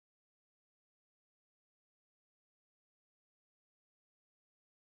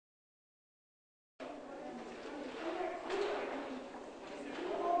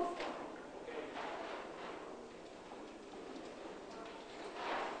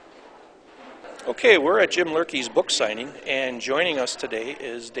Okay, we're at Jim Lehrke's book signing, and joining us today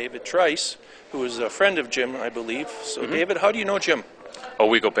is David Trice, who is a friend of Jim, I believe. So, David, how do you know Jim? Oh,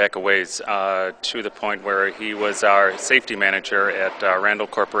 we go back a ways to the point where he was our safety manager at Randall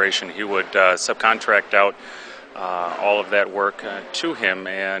Corporation. He would subcontract out all of that work to him,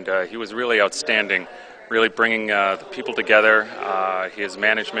 and he was really outstanding, really bringing the people together. His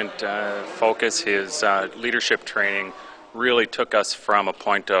management focus, his leadership training really took us from a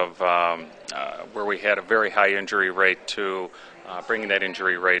point of where we had a very high injury rate to bringing that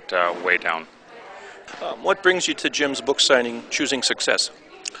injury rate way down. What brings you to Jim's book signing, Choosing Success?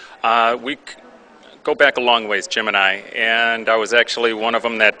 We go back a long ways, Jim and I was actually one of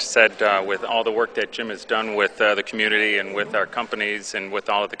them that said, with all the work that Jim has done with the community and with our companies and with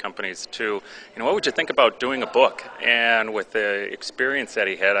all of the companies too, what would you think about doing a book? And with the experience that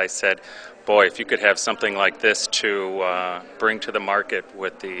he had, I said, boy, if you could have something like this to bring to the market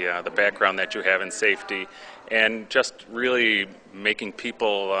with the background that you have in safety and just really making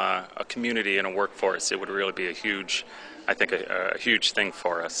people a community and a workforce, it would really be a huge thing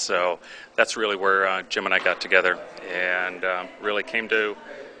for us. So that's really where Jim and I got together and really came to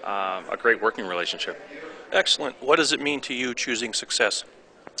a great working relationship. Excellent. What does it mean to you, choosing success?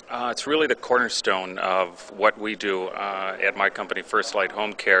 It's really the cornerstone of what we do at my company, First Light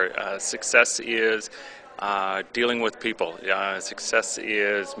Home Care. Success is dealing with people. Success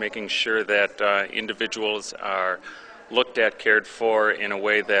is making sure that individuals are looked at, cared for in a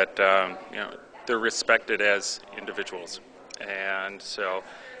way that they're respected as individuals. And so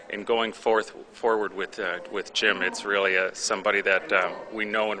in going forward with Jim, it's really somebody that we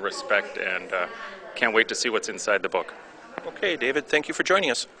know and respect, and can't wait to see what's inside the book. Okay, David, thank you for joining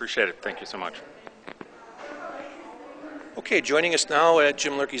us. Appreciate it. Thank you so much. Okay, joining us now at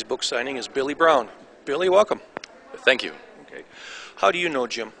Jim Lehrke's book signing is Billy Brown. Billy, welcome. Thank you. Okay. How do you know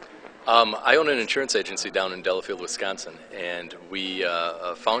Jim? I own an insurance agency down in Delafield, Wisconsin, and we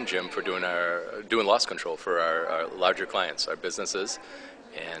found Jim for doing loss control for our larger clients, our businesses,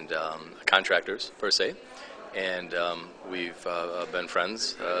 and contractors per se. And we've been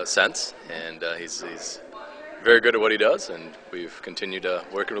friends since, and he's very good at what he does, and we've continued a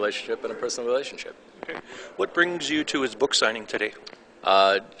working relationship and a personal relationship. Okay. What brings you to his book signing today?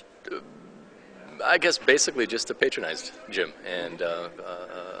 I guess basically just to patronize Jim and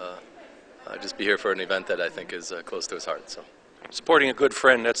just be here for an event that I think is close to his heart. So, supporting a good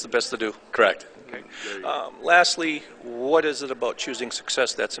friend, that's the best to do. Correct. Okay. Lastly, what is it about choosing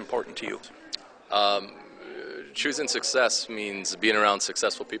success that's important to you? Choosing success means being around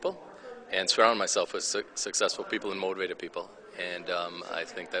successful people and surround myself with successful people and motivated people. And I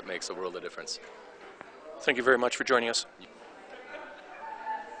think that makes a world of difference. Thank you very much for joining us.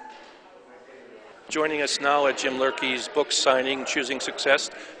 Joining us now at Jim Lehrke's book signing, Choosing Success,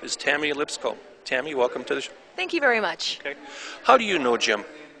 is Tammy Lipscomb. Tammy, welcome to the show. Thank you very much. Okay. How do you know Jim?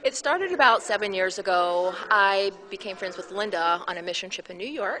 It started about 7 years ago. I became friends with Linda on a mission trip in New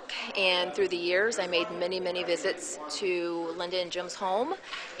York, and through the years I made many, many visits to Linda and Jim's home,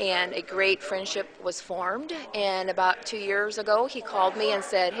 and a great friendship was formed. And about 2 years ago he called me and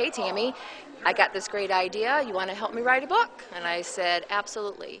said, "Hey Tammy, I got this great idea. You want to help me write a book?" And I said,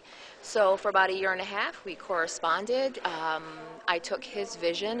 "Absolutely." So for about 1.5 years we corresponded. I took his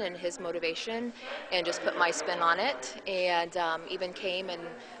vision and his motivation and just put my spin on it, and even came and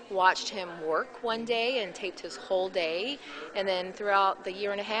watched him work one day and taped his whole day. And then throughout the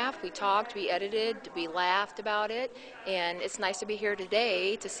 1.5 years we talked, we edited, we laughed about it, and it's nice to be here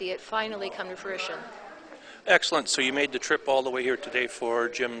today to see it finally come to fruition. Excellent. So you made the trip all the way here today for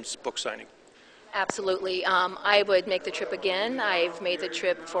Jim's book signing? Absolutely. I would make the trip again. I've made the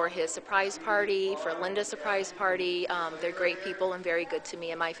trip for his surprise party, for Linda's surprise party. They're great people and very good to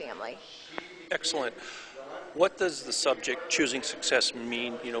me and my family. Excellent. What does the subject, choosing success,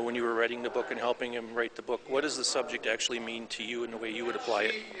 mean, when you were writing the book and helping him write the book? What does the subject actually mean to you and the way you would apply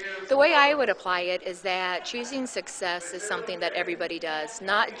it? The way I would apply it is that choosing success is something that everybody does,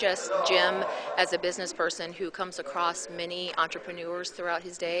 not just Jim as a business person who comes across many entrepreneurs throughout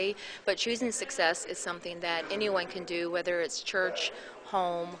his day, but choosing success is something that anyone can do, whether it's church,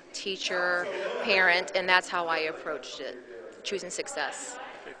 home, teacher, parent, and that's how I approached it, choosing success.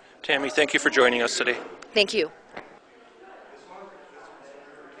 Tammy, thank you for joining us today. Thank you.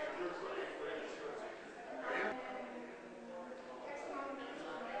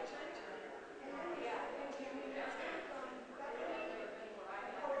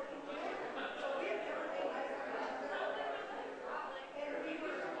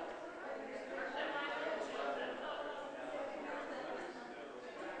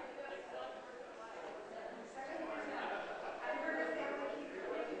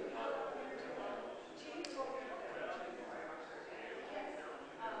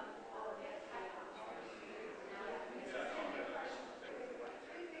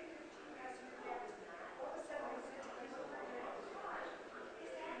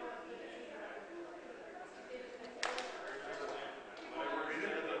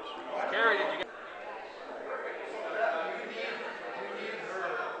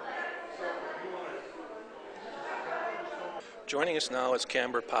 Joining us now is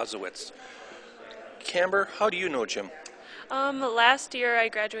Camber Pozowitz. Camber, how do you know Jim? Last year I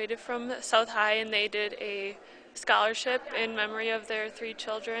graduated from South High and they did a scholarship in memory of their 3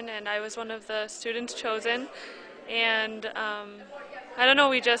 children, and I was one of the students chosen. And I don't know,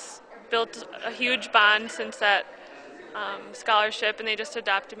 we just built a huge bond since that scholarship, and they just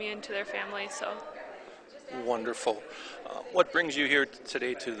adopted me into their family. So Wonderful. What brings you here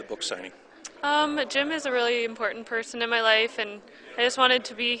today to the book signing? Jim is a really important person in my life, and I just wanted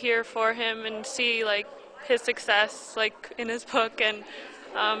to be here for him and see his success in his book, and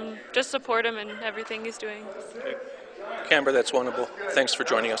just support him in everything he's doing. Okay. Camber, that's wonderful. Thanks for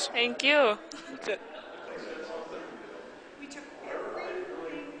joining us. Thank you. That's it.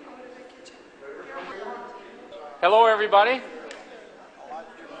 Hello, everybody.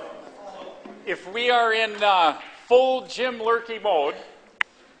 If we are in full Jim Lehrke mode,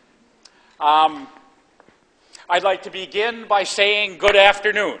 I'd like to begin by saying good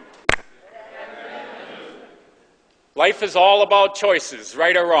afternoon. Life is all about choices,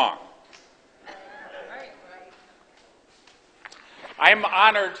 right or wrong. I'm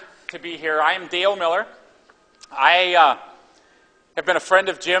honored to be here. I'm Dale Miller. I have been a friend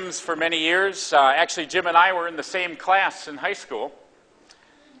of Jim's for many years. Actually, Jim and I were in the same class in high school.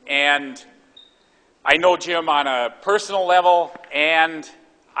 And I know Jim on a personal level, and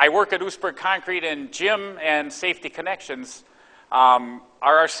I work at Oostburg Concrete, and Jim and Safety Connections are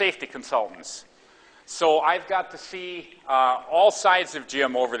our safety consultants. So I've got to see all sides of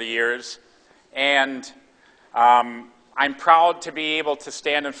Jim over the years, and I'm proud to be able to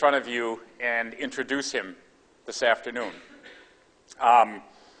stand in front of you and introduce him this afternoon.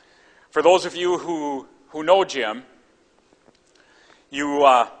 For those of you who know Jim, you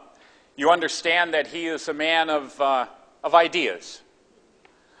understand that he is a man of ideas.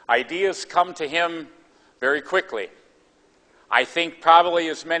 Ideas come to him very quickly. I think probably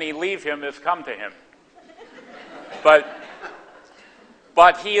as many leave him as come to him. But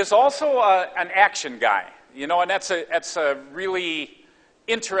he is also an action guy, and that's a really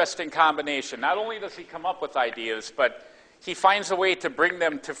interesting combination. Not only does he come up with ideas, but he finds a way to bring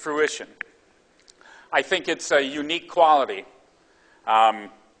them to fruition. I think it's a unique quality. For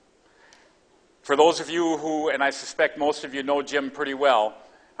those of you who, and I suspect most of you know Jim pretty well,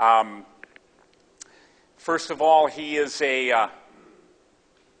 first of all, he is a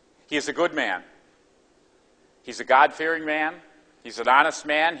good man. He's a God-fearing man. He's an honest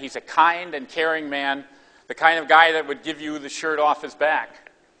man. He's a kind and caring man, the kind of guy that would give you the shirt off his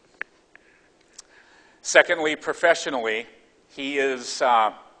back. Secondly, professionally, he is,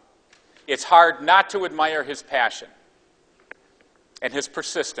 it's hard not to admire his passion and his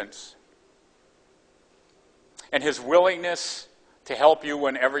persistence and his willingness to help you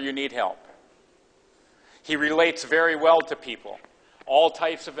whenever you need help. He relates very well to people, all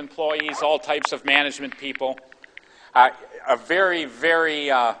types of employees, all types of management people. A very, very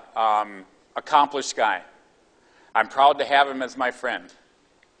accomplished guy. I'm proud to have him as my friend.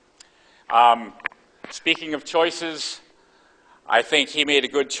 Speaking of choices, I think he made a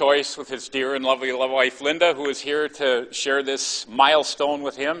good choice with his dear and lovely wife, Linda, who is here to share this milestone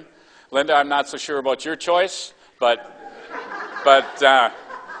with him. Linda, I'm not so sure about your choice, but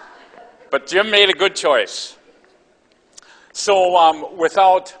Jim made a good choice. So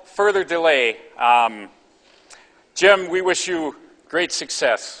without further delay, Jim, we wish you great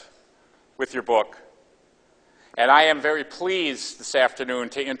success with your book. And I am very pleased this afternoon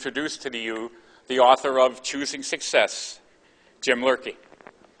to introduce to you the author of Choosing Success, Jim Lehrke.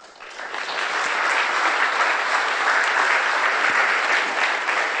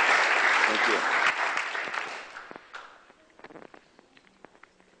 Thank you.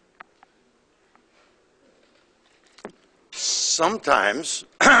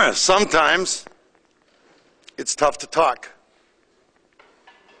 Sometimes it's tough to talk.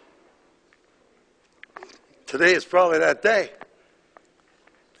 Today is probably that day.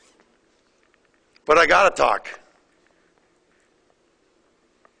 But I got to talk.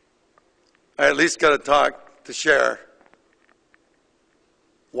 I at least got to talk to share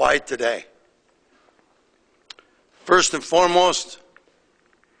why today. First and foremost,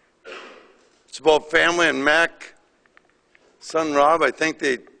 it's about family and Mac. Son Rob, I think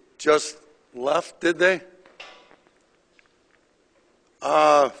they just left, did they?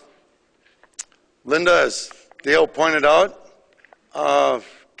 Linda, as Dale pointed out,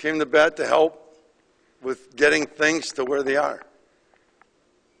 came to bat to help with getting things to where they are.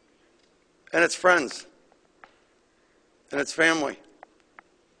 And it's friends. And it's family.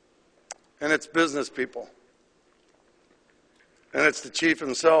 And it's business people. And it's the chief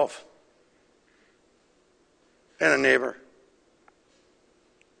himself. And a neighbor.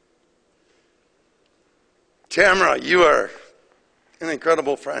 Tamara, you are an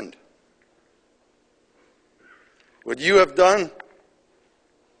incredible friend. What you have done,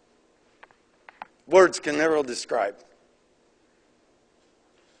 words can never describe.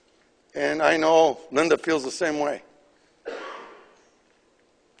 And I know Linda feels the same way.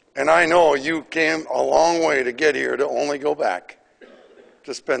 And I know you came a long way to get here to only go back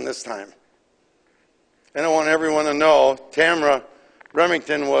to spend this time. And I want everyone to know Tamara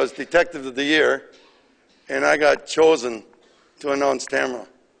Remington was Detective of the Year, and I got chosen to announce Tamara.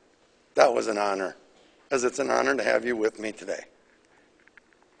 That was an honor, as it's an honor to have you with me today.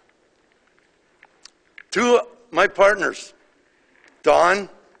 Two of my partners, Dawn,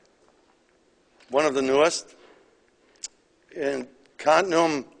 one of the newest, in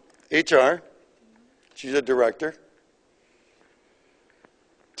Continuum HR, she's a director.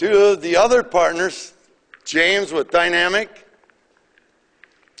 Two of the other partners, James with Dynamic,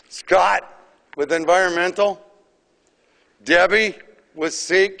 Scott with Environmental, Debbie with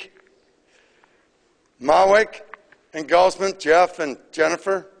Seek, Mawick and Gaussman, Jeff and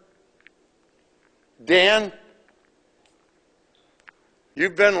Jennifer. Dan,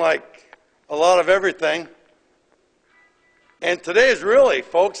 you've been like a lot of everything. And today is really,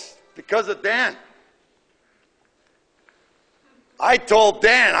 folks, because of Dan. I told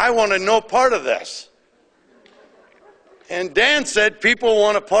Dan I wanted no part of this. And Dan said, people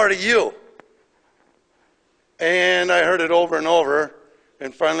want a part of you. And I heard it over and over,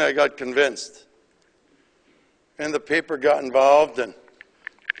 and finally I got convinced. And the paper got involved, and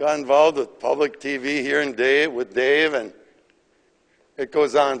got involved with public TV here in Dave, with Dave, and it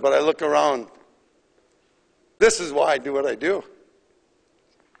goes on. But I look around. This is why I do what I do.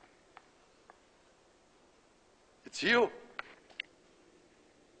 It's you.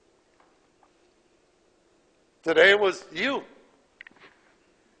 Today was you.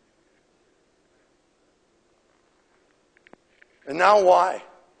 And now why?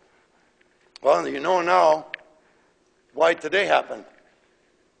 Well, you know now why today happened.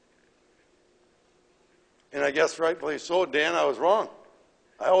 And I guess rightfully so, Dan, I was wrong.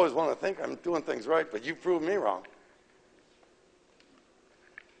 I always want to think I'm doing things right, but you proved me wrong.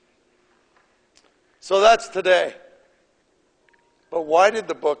 So that's today. But why did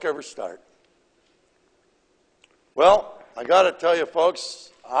the book ever start? Well, I got to tell you,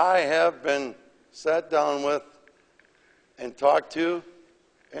 folks, I have been sat down with and talked to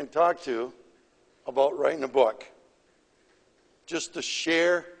about writing a book, just to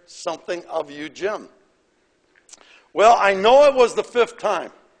share something of you, Jim. Well, I know it was the fifth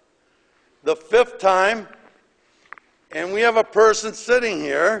time. The fifth time, and we have a person sitting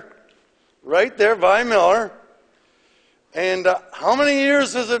here, right there, Vi Miller. And how many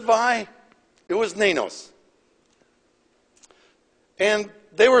years is it, Vi? It was Nino's. And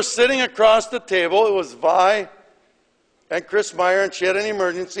they were sitting across the table. It was Vi and Chris Meyer, and she had an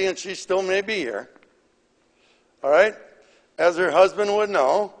emergency, and she still may be here. All right? As her husband would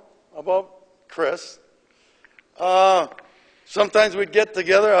know about Chris. Sometimes we'd get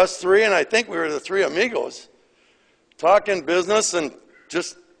together, us three, and I think we were the three amigos, talking business and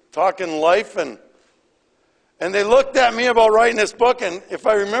just talking life. And they looked at me about writing this book, and if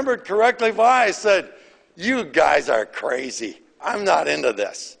I remembered correctly, Vi said, "You guys are crazy. I'm not into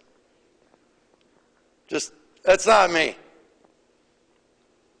this. Just, that's not me."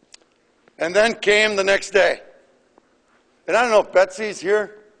 And then came the next day. And I don't know if Betsy's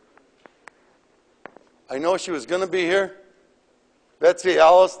here. I know she was going to be here. Betsy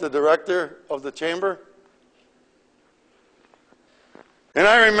Alice, the director of the chamber. And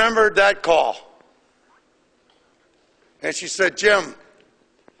I remembered that call. And she said, "Jim,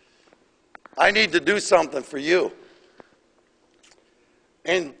 I need to do something for you."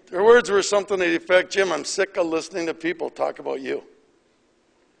 And her words were something to the effect, "Jim, I'm sick of listening to people talk about you.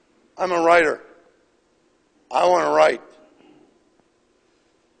 I'm a writer. I want to write.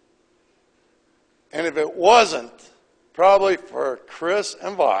 And if it wasn't probably for Chris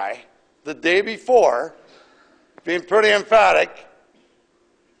and Vi the day before being pretty emphatic,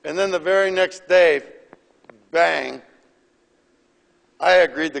 and then the very next day, bang, I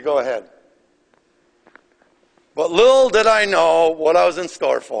agreed to go ahead. But little did I know what I was in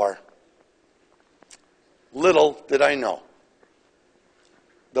store for. Little did I know.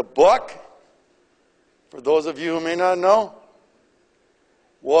 The book, for those of you who may not know,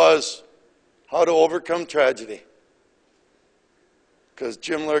 was How to Overcome Tragedy. Because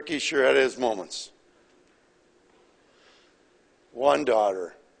Jim Lehrke sure had his moments. One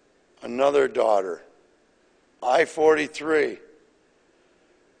daughter, another daughter, I-43.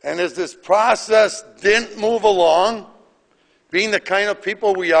 And as this process didn't move along, being the kind of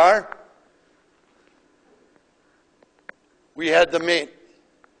people we are, we had to meet.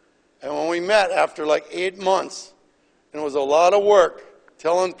 And when we met after like 8 months, and it was a lot of work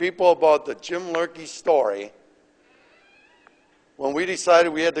telling people about the Jim Lehrke story, when we decided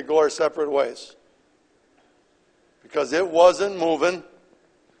we had to go our separate ways. Because it wasn't moving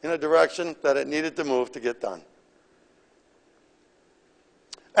in a direction that it needed to move to get done.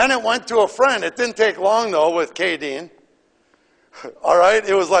 And it went to a friend. It didn't take long, though, with K. Dean. All right?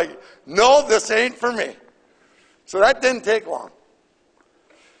 It was like, no, this ain't for me. So that didn't take long.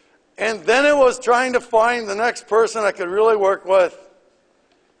 And then it was trying to find the next person I could really work with.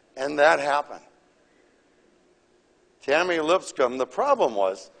 And that happened. Tammy Lipscomb. The problem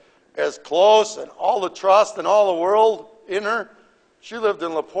was, as close and all the trust and all the world in her, she lived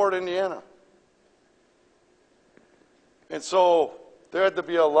in LaPorte, Indiana. And so there had to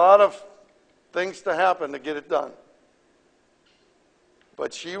be a lot of things to happen to get it done.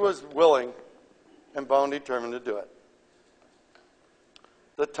 But she was willing and bound determined to do it.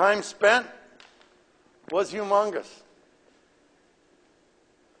 The time spent was humongous.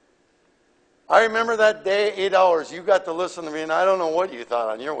 I remember that day, 8 hours, you got to listen to me, and I don't know what you thought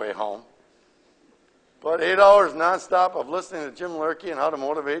on your way home. But 8 hours nonstop of listening to Jim Lehrke and how to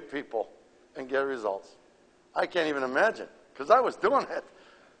motivate people and get results. I can't even imagine, because I was doing it.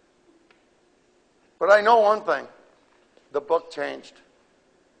 But I know one thing. The book changed.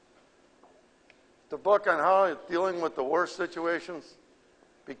 The book on how dealing with the worst situations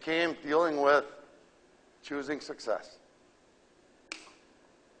became dealing with choosing success.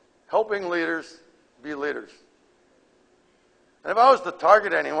 Helping leaders be leaders. And if I was to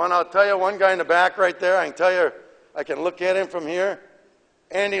target anyone, I'll tell you one guy in the back right there, I can tell you, I can look at him from here.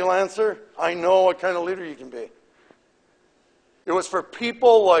 Andy Lancer, I know what kind of leader you can be. It was for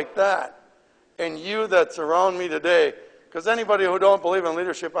people like that and you that's around me today, because anybody who don't believe in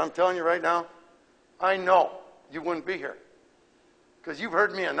leadership, I'm telling you right now, I know you wouldn't be here because you've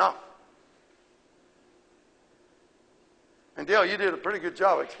heard me enough. And Dale, you did a pretty good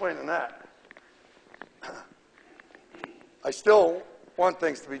job explaining that. I still want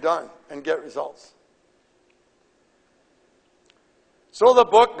things to be done and get results. So the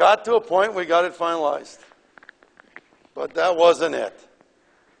book got to a point we got it finalized. But that wasn't it.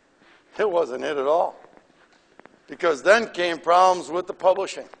 It wasn't it at all. Because then came problems with the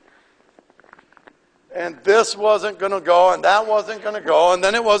publishing. And this wasn't going to go, and that wasn't going to go, and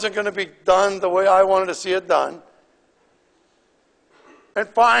then it wasn't going to be done the way I wanted to see it done. And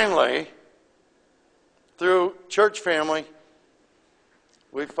finally, through church family,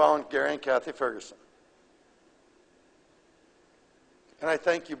 we found Gary and Kathy Ferguson. And I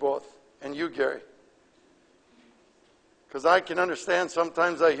thank you both, and you, Gary. Because I can understand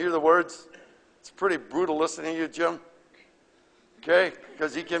sometimes I hear the words. It's pretty brutal listening to you, Jim. Okay?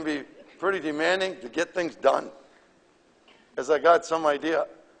 Because he can be pretty demanding to get things done. As I got some idea.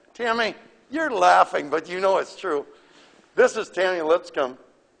 Tammy, you're laughing, but you know it's true. This is Tammy Lipscomb.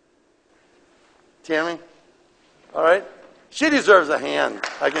 Tammy, all right? She deserves a hand,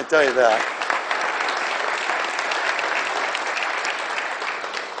 I can tell you that.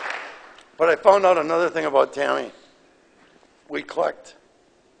 But I found out another thing about Tammy. We clicked.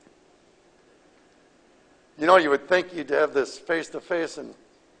 You know, you would think you'd have this face-to-face and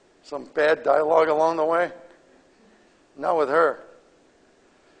some bad dialogue along the way. Not with her.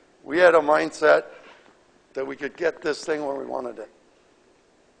 We had a mindset that we could get this thing where we wanted it.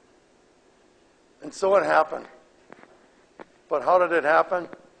 And so it happened. But how did it happen?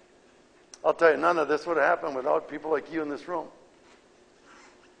 I'll tell you, none of this would have happened without people like you in this room.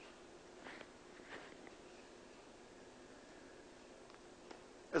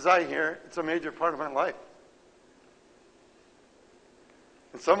 As I hear, it's a major part of my life.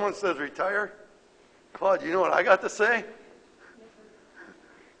 And someone says retire, Claude, you know what I got to say?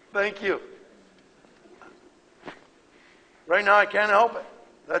 Thank you. Right now I can't help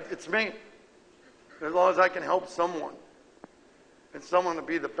it. It's me. As long as I can help someone and someone to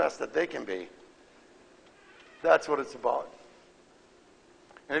be the best that they can be, that's what it's about.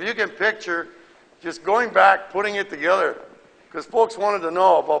 And if you can picture just going back, putting it together, because folks wanted to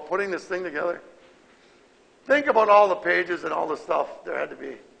know about putting this thing together. Think about all the pages and all the stuff there had to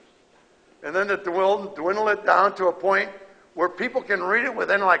be. And then to dwindle it down to a point where people can read it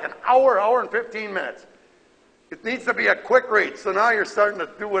within like an hour, hour and 15 minutes. It needs to be a quick read, so now you're starting to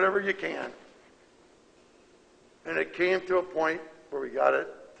do whatever you can. And it came to a point where we got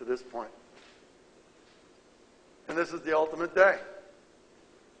it to this point. And this is the ultimate day.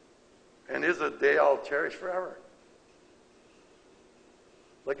 And is a day I'll cherish forever.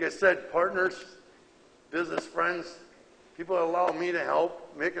 Like I said, partners, business friends, people that allow me to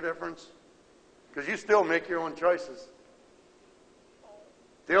help make a difference. Because you still make your own choices.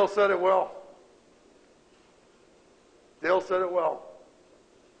 Dale said it well. Dale said it well.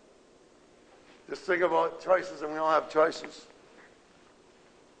 This thing about choices, and we all have choices.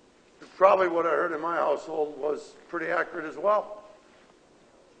 Probably what I heard in my household was pretty accurate as well.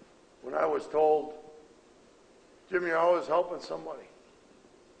 When I was told, Jim, you're always helping somebody.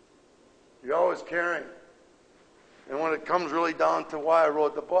 You're always caring. And when it comes really down to why I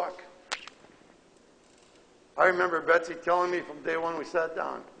wrote the book, I remember Betsy telling me from day one we sat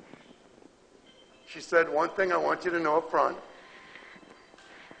down. She said, one thing I want you to know up front,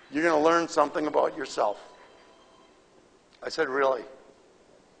 you're going to learn something about yourself. I said, really?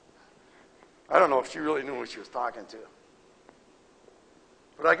 I don't know if she really knew who she was talking to.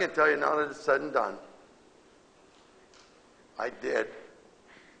 But I can tell you now that it's said and done, I did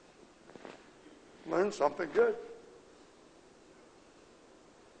learn something good.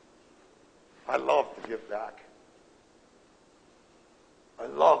 I love to give back. I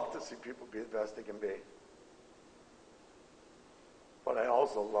love to see people be the best they can be. But I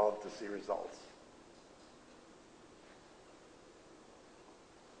also love to see results.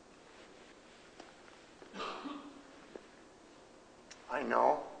 I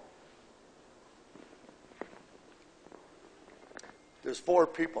know there's 4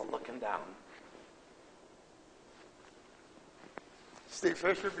 people looking down. Steve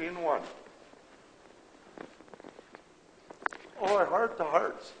Fisher being one. Oh, our heart to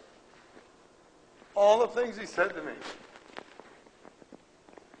hearts. All the things he said to me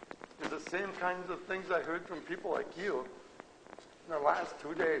is the same kinds of things I heard from people like you in the last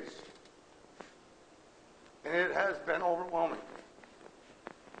 2 days. And it has been overwhelming.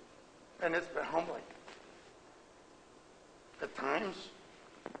 And it's been humbling. At times,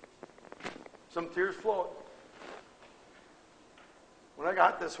 some tears flowed. When I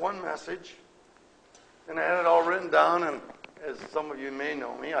got this one message, and I had it all written down, and as some of you may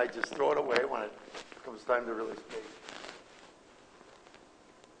know me, I just throw it away when it comes time to really speak.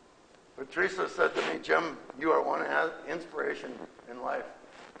 But Teresa said to me, Jim, you are one inspiration in life.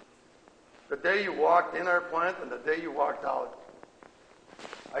 The day you walked in our plant and the day you walked out,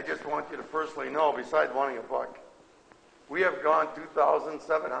 I just want you to personally know, besides wanting a book, we have gone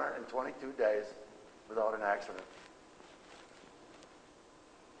 2,722 days without an accident.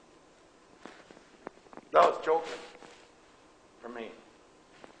 That was choking for me.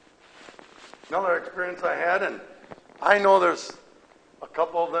 Another experience I had, and I know there's a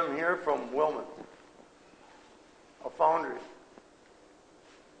couple of them here from Wilmot, a foundry.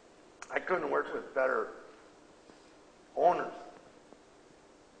 I couldn't work with better owners.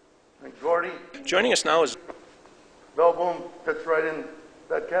 And Gordy, Joining us now is Bellboom fits right in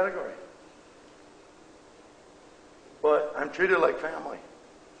that category. But I'm treated like family.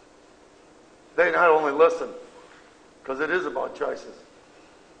 They not only listen, because it is about choices.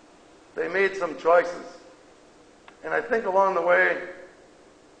 They made some choices. And I think along the way,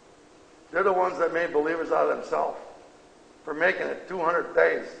 they're the ones that made believers out of themselves for making it 200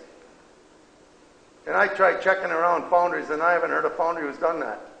 days. And I tried checking around foundries, and I haven't heard a foundry who's done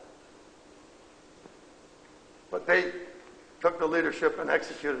that. But they took the leadership and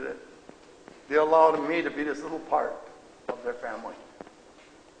executed it. They allowed me to be this little part of their family.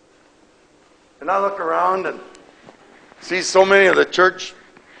 And I look around and see so many of the church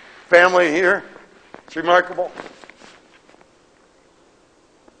family here. It's remarkable.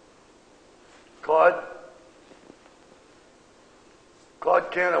 Claude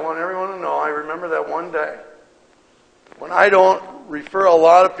Kent, I want everyone to know, I remember that one day when I don't refer a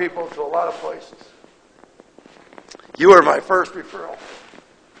lot of people to a lot of places. You were my first referral,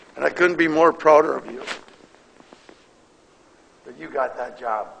 and I couldn't be more prouder of you that you got that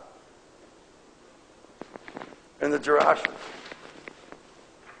job. And the Jurashans,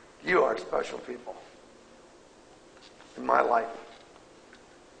 you are special people in my life.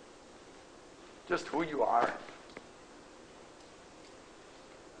 Just who you are.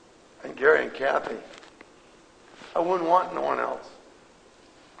 And Gary and Kathy, I wouldn't want no one else.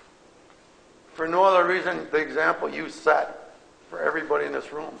 For no other reason, the example you set for everybody in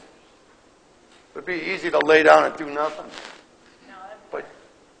this room. It would be easy to lay down and do nothing. But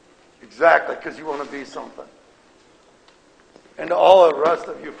exactly, because you want to be something. And to all the rest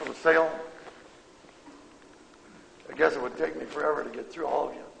of you from Salem, I guess it would take me forever to get through all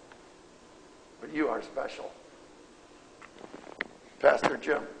of you. But you are special. Pastor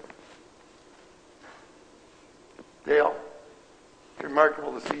Jim. Dale, it's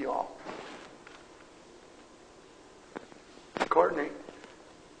remarkable to see you all. Courtney,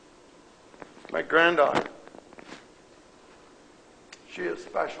 my granddaughter, she is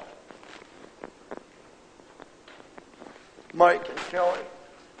special. Mike and Kelly,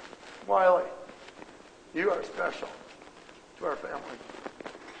 Wiley, you are special to our family.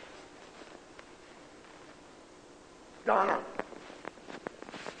 Donna,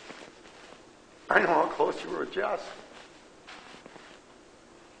 I know how close you were with Jess.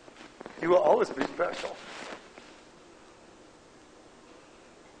 You will always be special.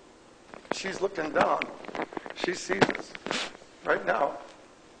 She's looking down. She sees us right now.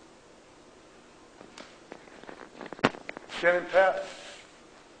 Jen and Pat,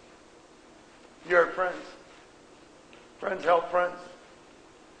 you're friends. Friends help friends.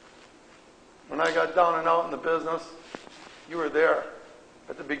 When I got down and out in the business, you were there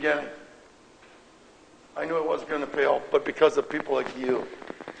at the beginning. I knew it wasn't going to fail, but because of people like you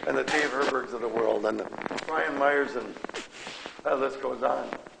and the Dave Herbergs of the world and the Brian Myers and that list goes on.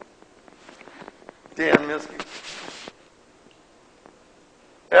 Dan Miskey.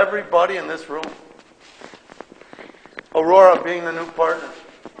 Everybody in this room. Aurora being the new partner.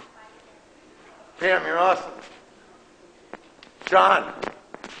 Pam, you're awesome. John,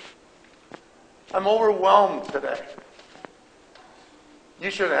 I'm overwhelmed today.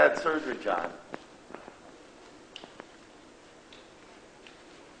 You should have had surgery, John.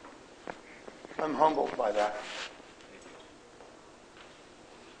 I'm humbled by that.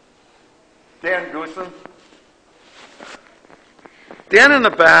 Dan Goosen. Dan in the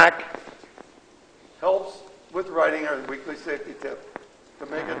back helps with writing our weekly safety tip to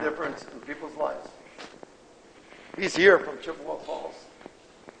make a difference in people's lives. He's here from Chippewa Falls.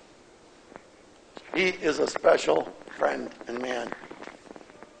 He is a special friend and man.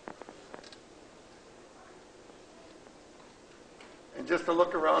 And just to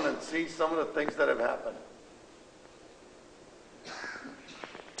look around and see some of the things that have happened.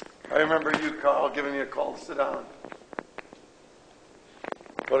 I remember you, Carl, giving me a call to sit down.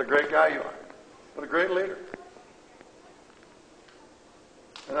 What a great guy you are. What a great leader.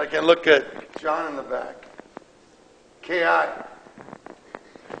 And I can look at John in the back. K.I.,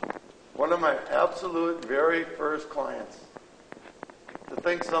 one of my absolute very first clients. To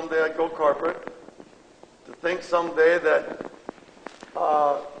think someday I'd go corporate. To think someday that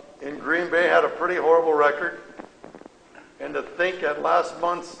in Green Bay had a pretty horrible record. And to think at last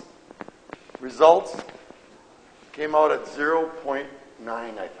month's results came out at 0.9,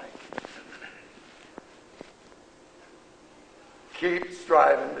 I think. Keep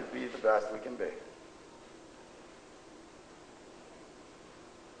striving to be the best we can be.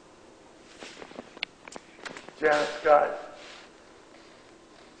 Janet Scott,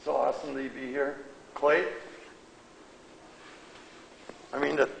 so awesome to be here. Clay, I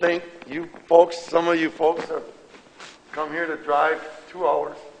mean, to think you folks, some of you folks have come here to drive 2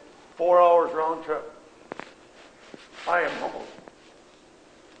 hours, 4 hours round trip. I am humbled.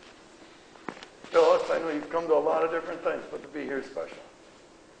 Phyllis, I know you've come to a lot of different things, but to be here is special.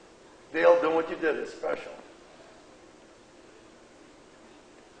 Dale, doing what you did is special.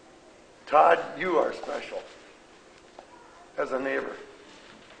 Todd, you are special as a neighbor,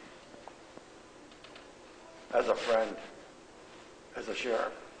 as a friend, as a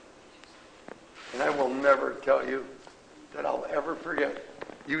sheriff. And I will never tell you that I'll ever forget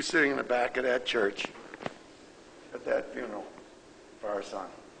you sitting in the back of that church at that funeral for our son.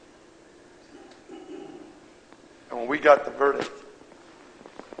 And when we got the verdict,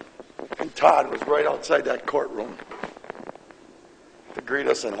 and Todd was right outside that courtroom to greet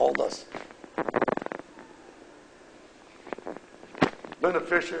us and hold us. Linda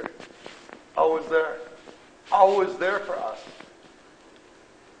Fisher, always there for us.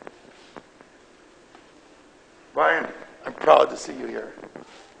 Brian, I'm proud to see you here.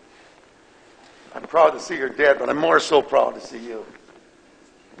 I'm proud to see your dad, but I'm more so proud to see you.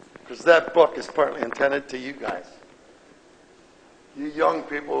 Because that book is partly intended to you guys. You young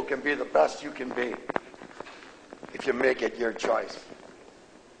people who can be the best you can be if you make it your choice.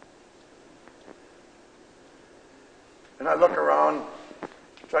 And I look around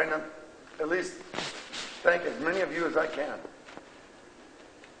trying to at least thank as many of you as I can.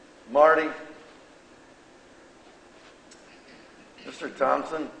 Marty, Mr.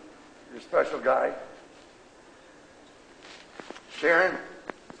 Thompson, you're a special guy. Sharon,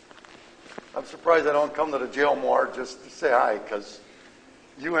 I'm surprised I don't come to the jail more just to say hi, because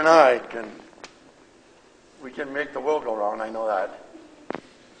you and I we can make the world go round, I know that.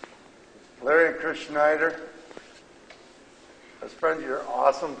 Larry and Chris Schneider, as friends, you're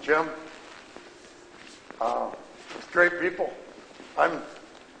awesome. Jim, it's great people.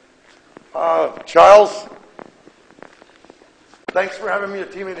 Charles, thanks for having me a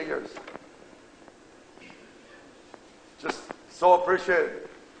teammate of yours. Just so appreciated.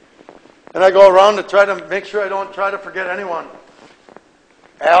 And I go around to try to make sure I don't try to forget anyone.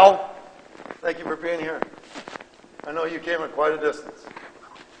 Al, Thank you for being here. I know you came at quite a distance.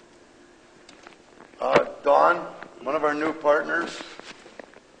 Dawn, one of our new partners,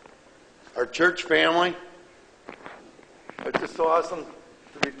 our church family. It's just so awesome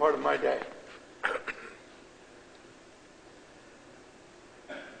to be part of my day.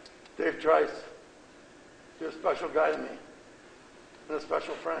 Dave Trice, you're a special guy to me and a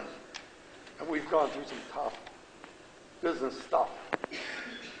special friend. And we've gone through some tough business stuff.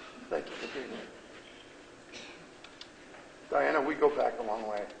 Thank you for being here. Diana, we go back a long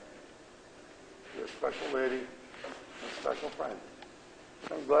way. You're a special lady and a special friend.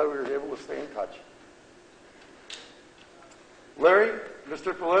 I'm glad we were able to stay in touch. Larry,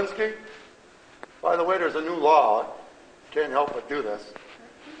 Mr. Polinsky, by the way, there's a new law. Can't help but do this.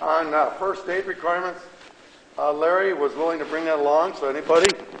 On first aid requirements, Larry was willing to bring that along, so anybody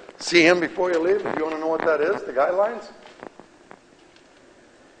see him before you leave if you want to know what that is, the guidelines.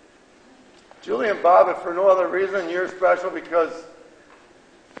 Julie and Bob, if for no other reason, you're special because,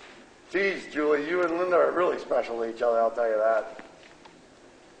 geez, Julie, you and Linda are really special to each other, I'll tell you that.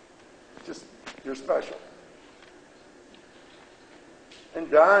 Just, you're special. And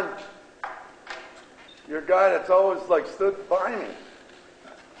Don, you're a guy that's always stood by me.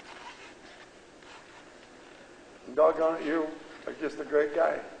 And doggone it, you are just a great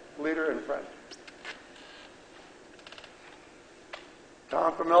guy, leader and friend.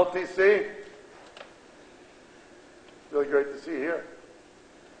 Tom from LTC, really great to see you here.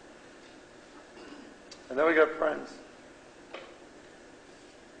 And then we got friends.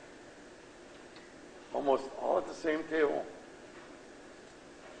 Almost all at the same table.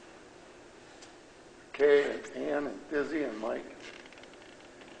 Kay and Ann and Dizzy and Mike.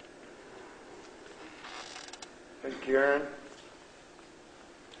 And Karen.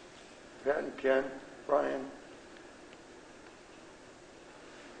 Pat and Ken. Brian.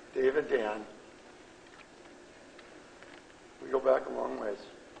 David, Dan. We go back a long ways.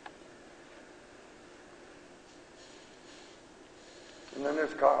 And then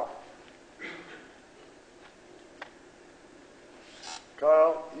there's Kyle.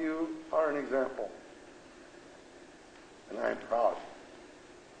 Kyle, you are an example. And I'm proud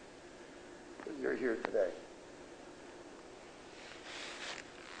that you're here today.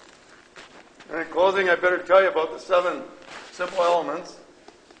 And in closing, I better tell you about the 7 simple elements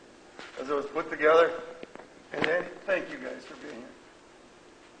as it was put together. And then, thank you guys for being here.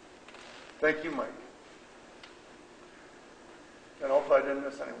 Thank you, Mike. And hopefully I didn't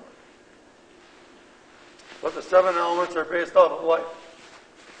miss anyone. But the 7 elements are based off of life.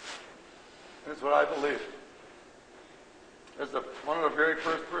 That's what I believe. As one of the very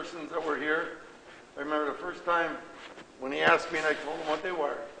first persons that were here, I remember the first time when he asked me and I told him what they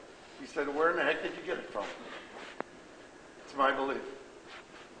were. He said, "Where in the heck did you get it from?" It's my belief.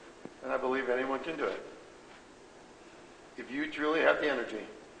 And I believe anyone can do it. If you truly have the energy,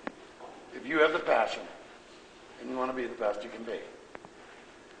 if you have the passion, and you want to be the best you can be.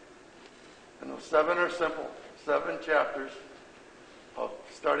 And those 7 are simple. 7 chapters of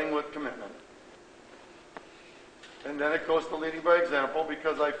starting with commitment. And then it goes to leading by example,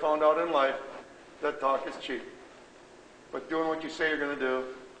 because I found out in life that talk is cheap. But doing what you say you're going to do,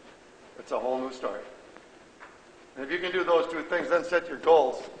 it's a whole new story. And if you can do those 2 things, then set your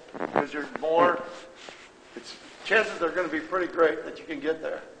goals. Because chances are going to be pretty great that you can get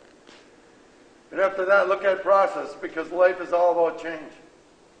there. And after that, look at process, because life is all about change.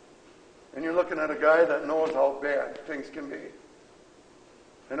 And you're looking at a guy that knows how bad things can be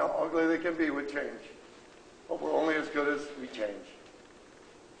and how ugly they can be with change. But we're only as good as we change.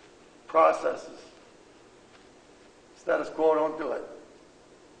 Processes. Status quo, don't do it.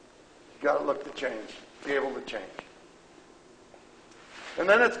 You got to look to change, be able to change. And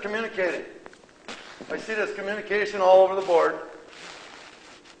then it's communicating. I see this communication all over the board.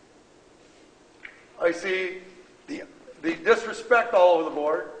 I see the disrespect all over the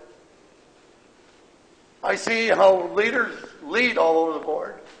board. I see how leaders lead all over the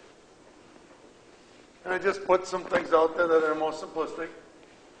board. And I just put some things out there that are most simplistic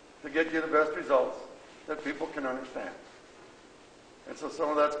to get you the best results that people can understand. And so some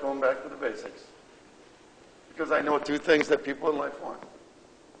of that's going back to the basics. Because I know 2 things that people in life want.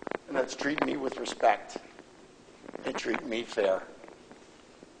 And that's treat me with respect and treat me fair.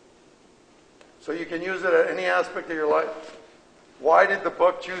 So you can use it at any aspect of your life. Why did the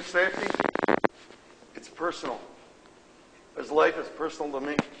book choose safety? It's personal. As life is personal to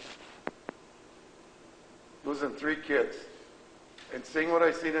me. Losing 3 kids and seeing what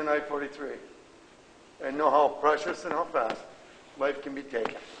I see in I-43 and know how precious and how fast life can be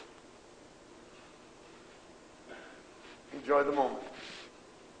taken. Enjoy the moment.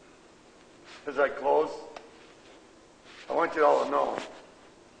 as I close, I want you all to know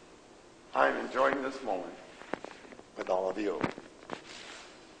I'm enjoying this moment with all of you.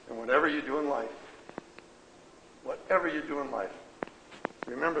 And whatever you do in life,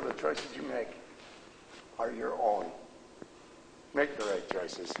 remember the choices you make are your own. Make the right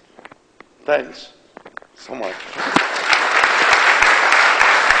choices. Thanks so much.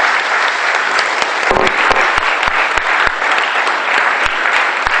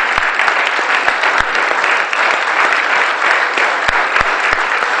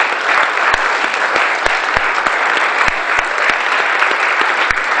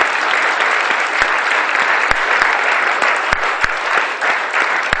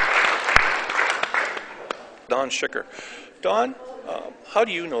 Don Schicker. Don, how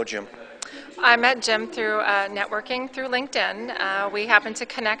do you know Jim? I met Jim through networking through LinkedIn. We happened to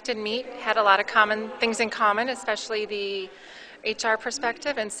connect and meet, had a lot of common things in common, especially the HR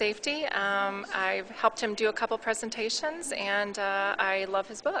perspective and safety. I've helped him do a couple presentations, and I love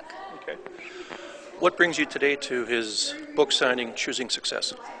his book. Okay. What brings you today to his book signing, Choosing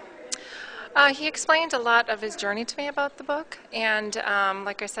Success? He explained a lot of his journey to me about the book, and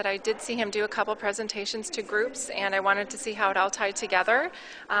like I said, I did see him do a couple presentations to groups, and I wanted to see how it all tied together.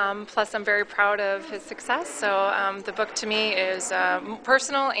 Plus, I'm very proud of his success, so the book to me is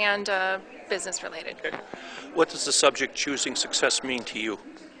personal and business related. Okay. What does the subject Choosing Success mean to you?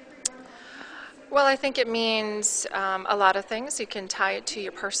 Well, I think it means a lot of things. You can tie it to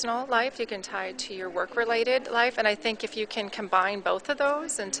your personal life, you can tie it to your work-related life, and I think if you can combine both of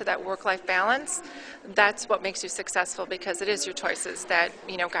those into that work-life balance, that's what makes you successful, because it is your choices that,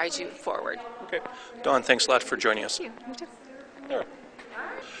 guide you forward. Okay. Don, thanks a lot for joining us. Thank you. You too. There.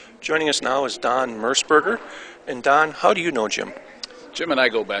 Joining us now is Don Mersberger. And Don, how do you know Jim? Jim and I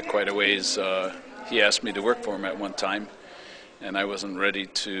go back quite a ways. He asked me to work for him at one time, and I wasn't ready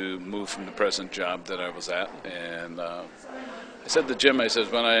to move from the present job that I was at. And I said to Jim, I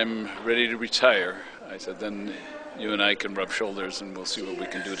said, when I'm ready to retire, I said, then you and I can rub shoulders and we'll see what we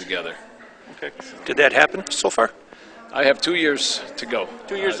can do together. Okay. Did that happen so far? I have 2 years to go.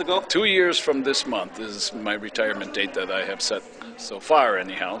 2 years to go? 2 years from this month is my retirement date that I have set so far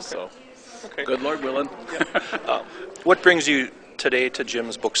anyhow. Okay. So okay. Good Lord willing. Yeah. What brings you today to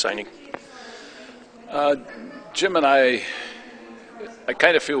Jim's book signing? Jim and I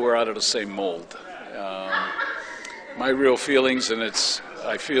kind of feel we're out of the same mold. My real feelings, and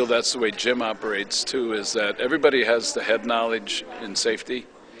I feel that's the way Jim operates too, is that everybody has the head knowledge in safety,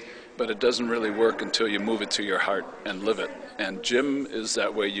 but it doesn't really work until you move it to your heart and live it. And Jim is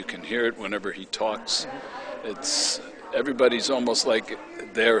that way. You can hear it whenever he talks. Everybody's almost like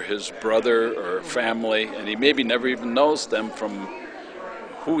they're his brother or family, and he maybe never even knows them from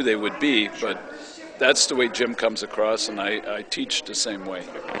who they would be, but that's the way Jim comes across, and I teach the same way.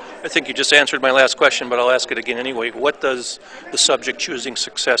 I think you just answered my last question, but I'll ask it again anyway. What does the subject Choosing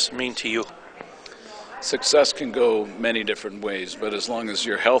Success mean to you? Success can go many different ways, but as long as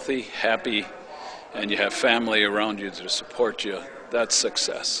you're healthy, happy, and you have family around you to support you, that's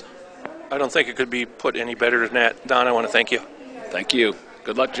success. I don't think it could be put any better than that. Don, I want to thank you. Thank you.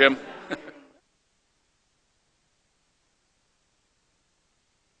 Good luck, Jim.